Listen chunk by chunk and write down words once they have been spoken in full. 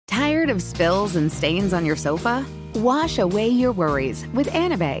of spills and stains on your sofa? Wash away your worries with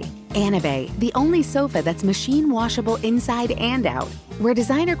Anabay. Anabay, the only sofa that's machine washable inside and out, where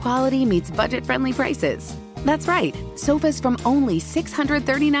designer quality meets budget-friendly prices. That's right, sofas from only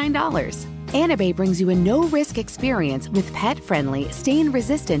 $639. Anabay brings you a no-risk experience with pet-friendly,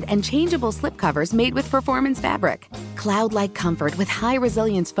 stain-resistant, and changeable slipcovers made with performance fabric, cloud-like comfort with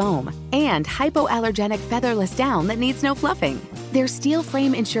high-resilience foam, and hypoallergenic featherless down that needs no fluffing. Their steel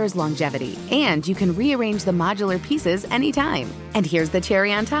frame ensures longevity, and you can rearrange the modular pieces anytime. And here's the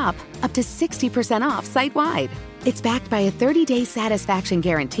cherry on top, up to 60% off site-wide. It's backed by a 30-day satisfaction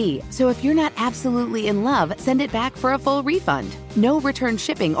guarantee, so if you're not absolutely in love, send it back for a full refund. No return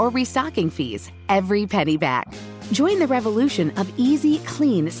shipping or restocking fees. Every penny back. Join the revolution of easy,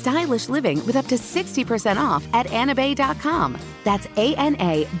 clean, stylish living with up to 60% off at anabay.com. That's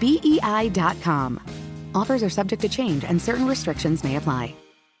ANABEI.com. Offers are subject to change and certain restrictions may apply.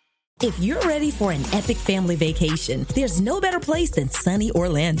 If you're ready for an epic family vacation, there's no better place than sunny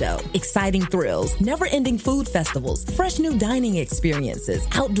Orlando. Exciting thrills, never-ending food festivals, fresh new dining experiences,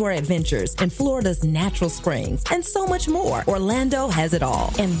 outdoor adventures, and Florida's natural springs, and so much more. Orlando has it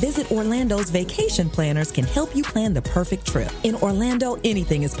all. And Visit Orlando's vacation planners can help you plan the perfect trip. In Orlando,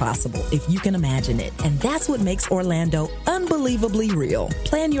 anything is possible if you can imagine it. And that's what makes Orlando unbelievably real.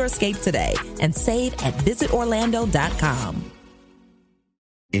 Plan your escape today and save at visitorlando.com.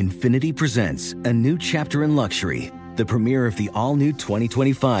 Infiniti presents a new chapter in luxury, the premiere of the all-new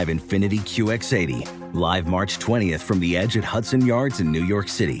 2025 Infiniti QX80, live March 20th from the Edge at Hudson Yards in New York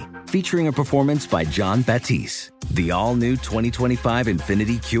City, featuring a performance by Jon Batiste. The all-new 2025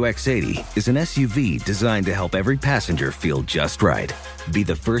 Infiniti QX80 is an SUV designed to help every passenger feel just right. Be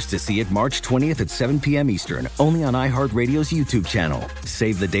the first to see it March 20th at 7 p.m. Eastern, only on iHeartRadio's YouTube channel.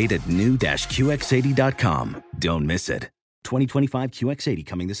 Save the date at new-QX80.com. Don't miss it. 2025 QX80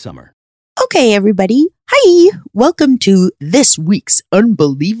 coming this summer. Okay, everybody. Hi. Welcome to this week's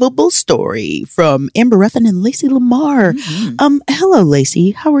unbelievable story from Amber Ruffin and Lacey Lamar. Mm-hmm. Hello, Lacey.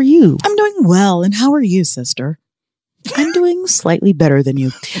 How are you? I'm doing well. And how are you, sister? I'm doing slightly better than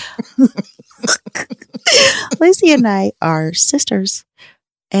you. Lacey and I are sisters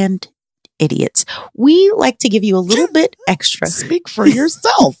and idiots. We like to give you a little bit extra. Speak for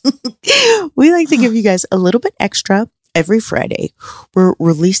yourself. We like to give you guys a little bit extra. Every Friday, we're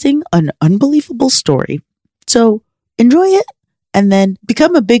releasing an unbelievable story. So enjoy it and then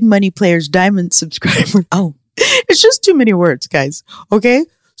become a Big Money Players Diamond subscriber. Oh, it's just too many words, guys. Okay.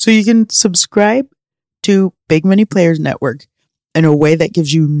 So you can subscribe to Big Money Players Network in a way that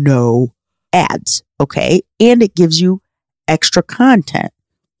gives you no ads. Okay. And it gives you extra content.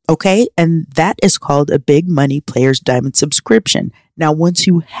 Okay. And that is called a Big Money Players Diamond subscription. Now, once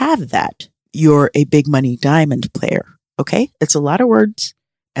you have that, you're a Big Money Diamond player. Okay, it's a lot of words,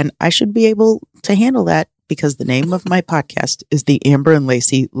 and I should be able to handle that because the name of my podcast is the Amber and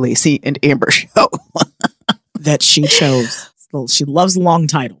Lacey and Amber Show. That she chose. She loves long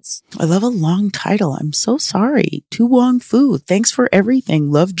titles. I love a long title. I'm so sorry. Too long food. Thanks for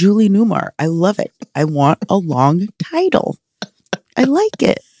everything. Love Julie Newmar. I love it. I want a long title. I like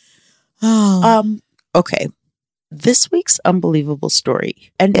it. Oh. Okay. This week's unbelievable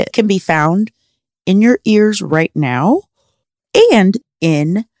story, and it can be found in your ears right now and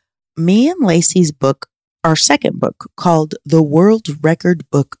in me and Lacey's book, our second book called The World Record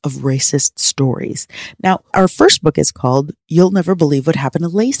Book of Racist Stories. Now, our first book is called You'll Never Believe What Happened to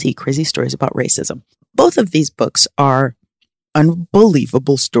Lacey, Crazy Stories About Racism. Both of these books are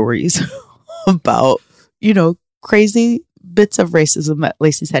unbelievable stories about, crazy bits of racism that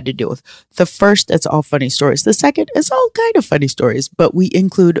Lacey's had to deal with. The first, it's all funny stories. The second is all kind of funny stories, but we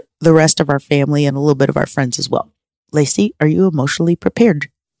include the rest of our family and a little bit of our friends as well. Lacey, are you emotionally prepared?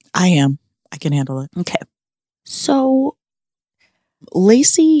 I am. I can handle it. Okay. So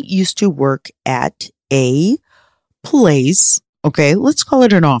Lacey used to work at a place. Okay, let's call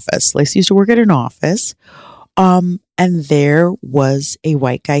it an office. Lacey used to work at an office. And there was a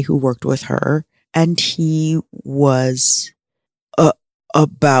white guy who worked with her, and he was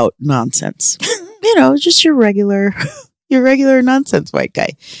about nonsense. Just your regular nonsense white guy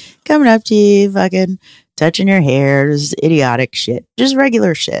coming up to you, fucking touching your hair, just idiotic shit, just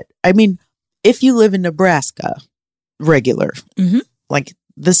regular shit. I mean, if you live in Nebraska, regular, like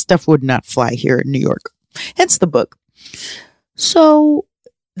this stuff would not fly here in New York. Hence the book. So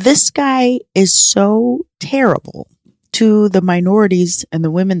this guy is so terrible to the minorities and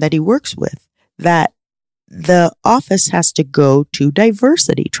the women that he works with that the office has to go to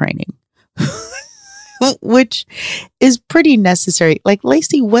diversity training, which is pretty necessary. Like,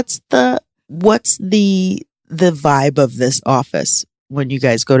 Lacey, what's the vibe of this office? when you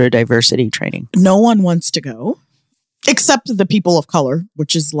guys go to diversity training? No one wants to go except the people of color,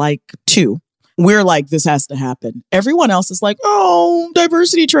 which is like 2. We're like, this has to happen. Everyone else is like, oh,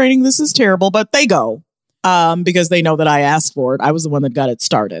 diversity training, this is terrible. But they go because they know that I asked for it. I was the one that got it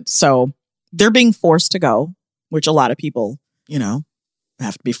started. So they're being forced to go, which a lot of people,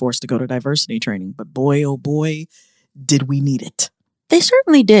 have to be forced to go to diversity training. But boy, oh boy, did we need it. They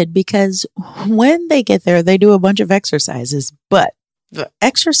certainly did, because when they get there, they do a bunch of exercises. But the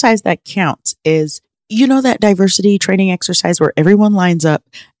exercise that counts is, that diversity training exercise where everyone lines up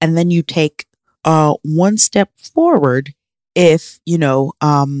and then you take one step forward if your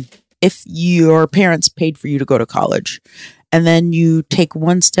parents paid for you to go to college. And then you take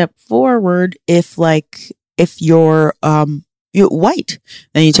one step forward if you're white.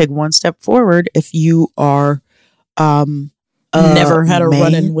 Then you take one step forward if you are never had a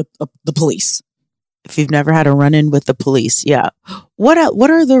run-in with the police. If you've never had a run-in with the police, yeah. What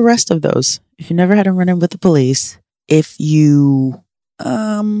are the rest of those? If you never had a run-in with the police, if you,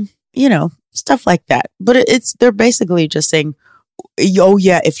 stuff like that. But they're basically just saying, oh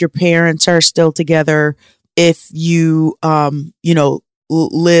yeah, if your parents are still together, if you,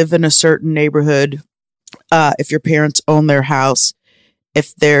 live in a certain neighborhood, if your parents own their house,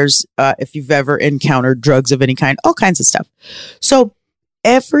 if you've ever encountered drugs of any kind, all kinds of stuff. So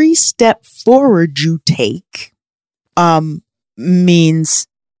every step forward you take means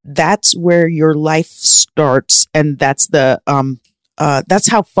that's where your life starts, and that's that's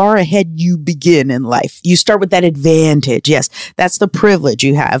how far ahead you begin in life. You start with that advantage. Yes, that's the privilege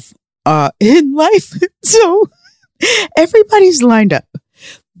you have in life. So everybody's lined up.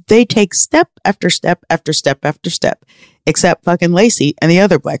 They take step after step after step after step, except fucking Lacey and the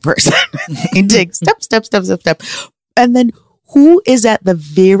other black person. They take step. And then who is at the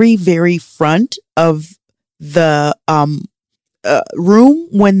very, very front of the room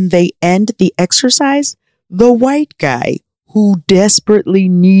when they end the exercise? The white guy who desperately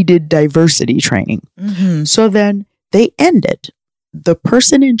needed diversity training. Mm-hmm. So then they end it. The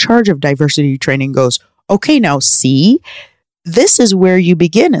person in charge of diversity training goes, okay, now see, this is where you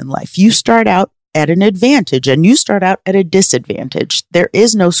begin in life. You start out at an advantage and you start out at a disadvantage. There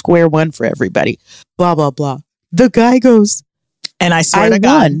is no square one for everybody. Blah, blah, blah. The guy goes, and I swear to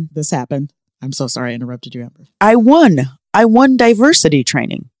God, this happened. I'm so sorry I interrupted you, Amber. I won diversity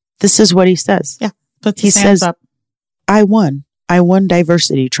training. This is what he says. Yeah. He says, up. I won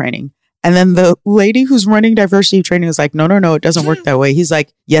diversity training. And then the lady who's running diversity training is like, no, it doesn't work that way. He's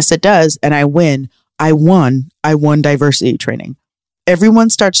like, yes, it does. And I win. I won diversity training. Everyone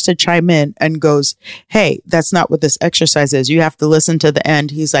starts to chime in and goes, hey, that's not what this exercise is. You have to listen to the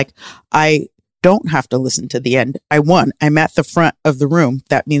end. He's like, I don't have to listen to the end. I won. I'm at the front of the room.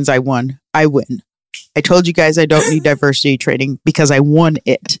 That means I won. I win. I told you guys I don't need diversity training because I won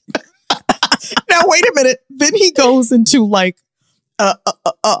it. Now, wait a minute. Then he goes into like a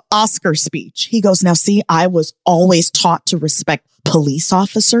Oscar speech. He goes, now, see, I was always taught to respect police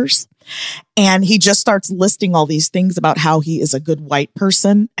officers. And he just starts listing all these things about how he is a good white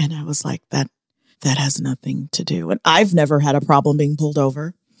person. And I was like, that has nothing to do. And I've never had a problem being pulled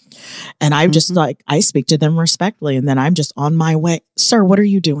over. And I'm just like, I speak to them respectfully. And then I'm just on my way. Sir, what are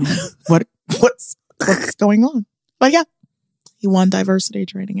you doing? What's going on? But yeah, he won diversity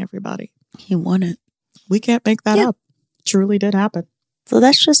training, everybody. He won it. We can't make that up. It truly did happen. So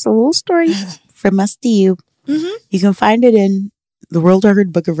that's just a little story from us to you. Mm-hmm. You can find it in the World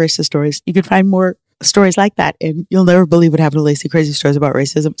Record Book of Racist Stories. You can find more stories like that, and you'll never believe what happened to Lacey. Crazy stories about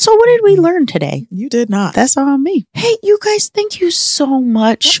racism. So what did we learn today? You did not. That's all on me. Hey, you guys, thank you so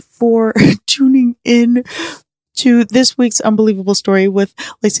much for tuning in to this week's unbelievable story with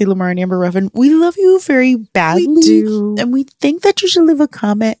Lacey, Lamar, and Amber Ruffin. We love you very badly. We do. And we think that you should leave a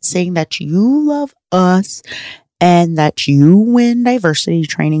comment saying that you love us and that you win diversity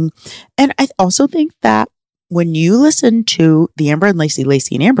training. And I also think that when you listen to the Amber and Lacey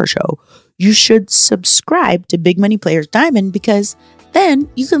and Amber show, you should subscribe to Big Money Players Diamond, because then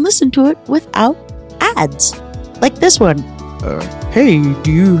you can listen to it without ads. Like this one. Hey,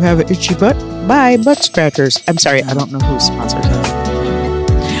 do you have an itchy butt? Buy butt scratchers. I'm sorry, I don't know who sponsors it.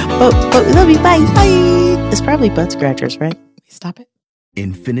 But we love you. Bye. Bye. It's probably butt scratchers, right? Stop it.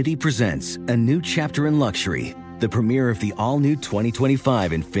 Infiniti presents a new chapter in luxury. The premiere of the all-new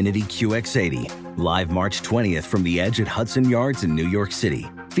 2025 Infiniti QX80, live March 20th from the Edge at Hudson Yards in New York City,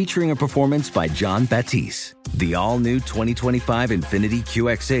 featuring a performance by John Batiste. The all-new 2025 Infiniti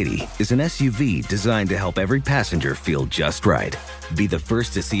QX80 is an SUV designed to help every passenger feel just right. Be the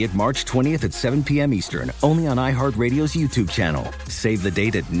first to see it March 20th at 7 p.m. Eastern, only on iHeartRadio's YouTube channel. Save the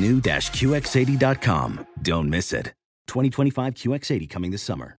date at new-QX80.com. Don't miss it. 2025 QX80 coming this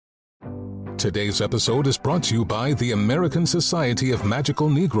summer. Today's episode is brought to you by the American Society of Magical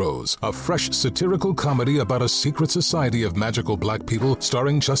Negroes, a fresh satirical comedy about a secret society of magical black people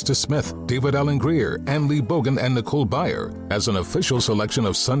starring Justice Smith, David Allen Greer, Ann Lee Bogan, and Nicole Byer. As an official selection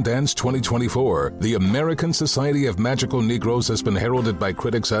of Sundance 2024, the American Society of Magical Negroes has been heralded by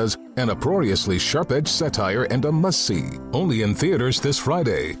critics as an uproariously sharp-edged satire and a must-see. Only in theaters this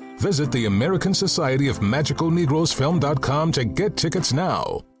Friday. Visit the American Society of Magical Negroes Film.com to get tickets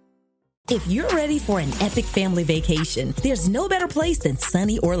now. If you're ready for an epic family vacation, there's no better place than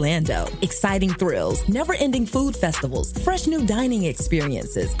sunny Orlando. Exciting thrills, never-ending food festivals, fresh new dining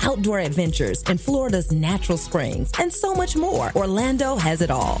experiences, outdoor adventures, and Florida's natural springs, and so much more. Orlando has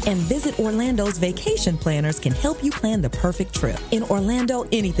it all. And Visit Orlando's vacation planners can help you plan the perfect trip. In Orlando,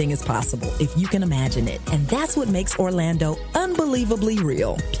 anything is possible if you can imagine it. And that's what makes Orlando unbelievably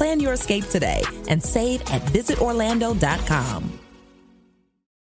real. Plan your escape today and save at visitorlando.com.